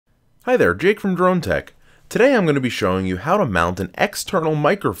Hi there, Jake from Drone Tech. Today I'm going to be showing you how to mount an external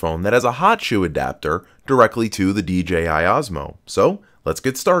microphone that has a hot shoe adapter directly to the DJI OSMO. So, let's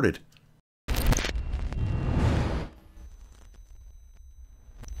get started.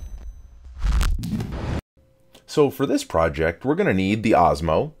 So for this project, we're going to need the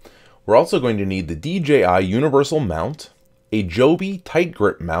OSMO. We're also going to need the DJI universal mount, a Joby tight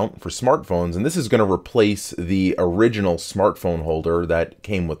grip mount for smartphones, and this is going to replace the original smartphone holder that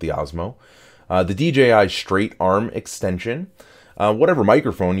came with the OSMO, the DJI straight arm extension, whatever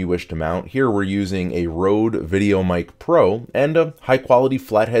microphone you wish to mount. Here we're using a Rode VideoMic Pro, and a high-quality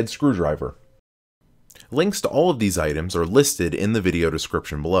flathead screwdriver. Links to all of these items are listed in the video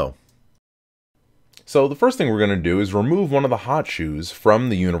description below. So the first thing we're going to do is remove one of the hot shoes from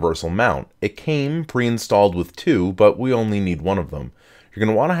the universal mount. It came pre-installed with two, but we only need one of them. You're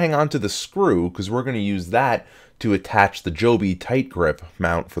going to want to hang on to the screw because we're going to use that to attach the Joby tight grip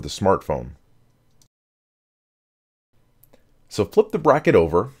mount for the smartphone. So flip the bracket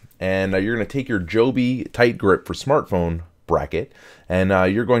over, and you're going to take your Joby tight grip for smartphone bracket, and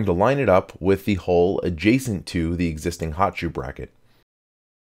you're going to line it up with the hole adjacent to the existing hot shoe bracket.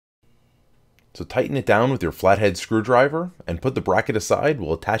 So tighten it down with your flathead screwdriver and put the bracket aside.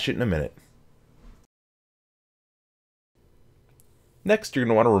 We'll attach it in a minute. Next, you're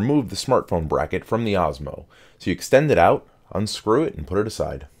going to want to remove the smartphone bracket from the OSMO. So you extend it out, unscrew it, and put it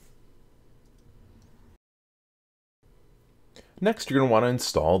aside. Next, you're going to want to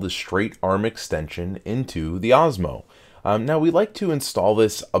install the straight arm extension into the OSMO. Now we like to install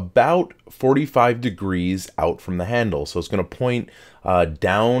this about 45 degrees out from the handle, so it's going to point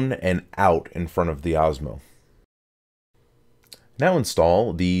down and out in front of the OSMO. Now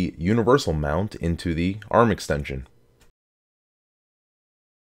install the universal mount into the arm extension.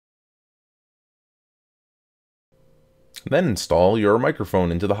 Then install your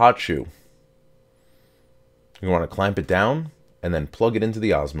microphone into the hot shoe. You want to clamp it down and then plug it into the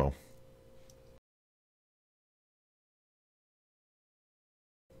OSMO.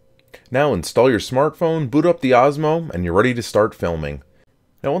 Now install your smartphone, boot up the OSMO, and you're ready to start filming.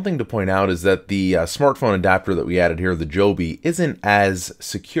 Now one thing to point out is that the smartphone adapter that we added here, the Joby, isn't as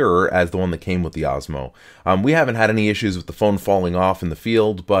secure as the one that came with the OSMO. We haven't had any issues with the phone falling off in the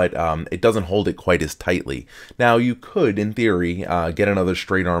field, but it doesn't hold it quite as tightly. Now you could, in theory, get another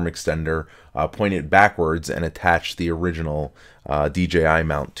straight arm extender, point it backwards, and attach the original DJI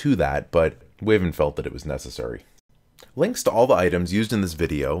mount to that, but we haven't felt that it was necessary. Links to all the items used in this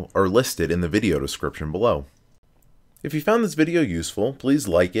video are listed in the video description below. If you found this video useful, please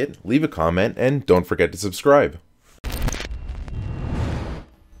like it, leave a comment, and don't forget to subscribe.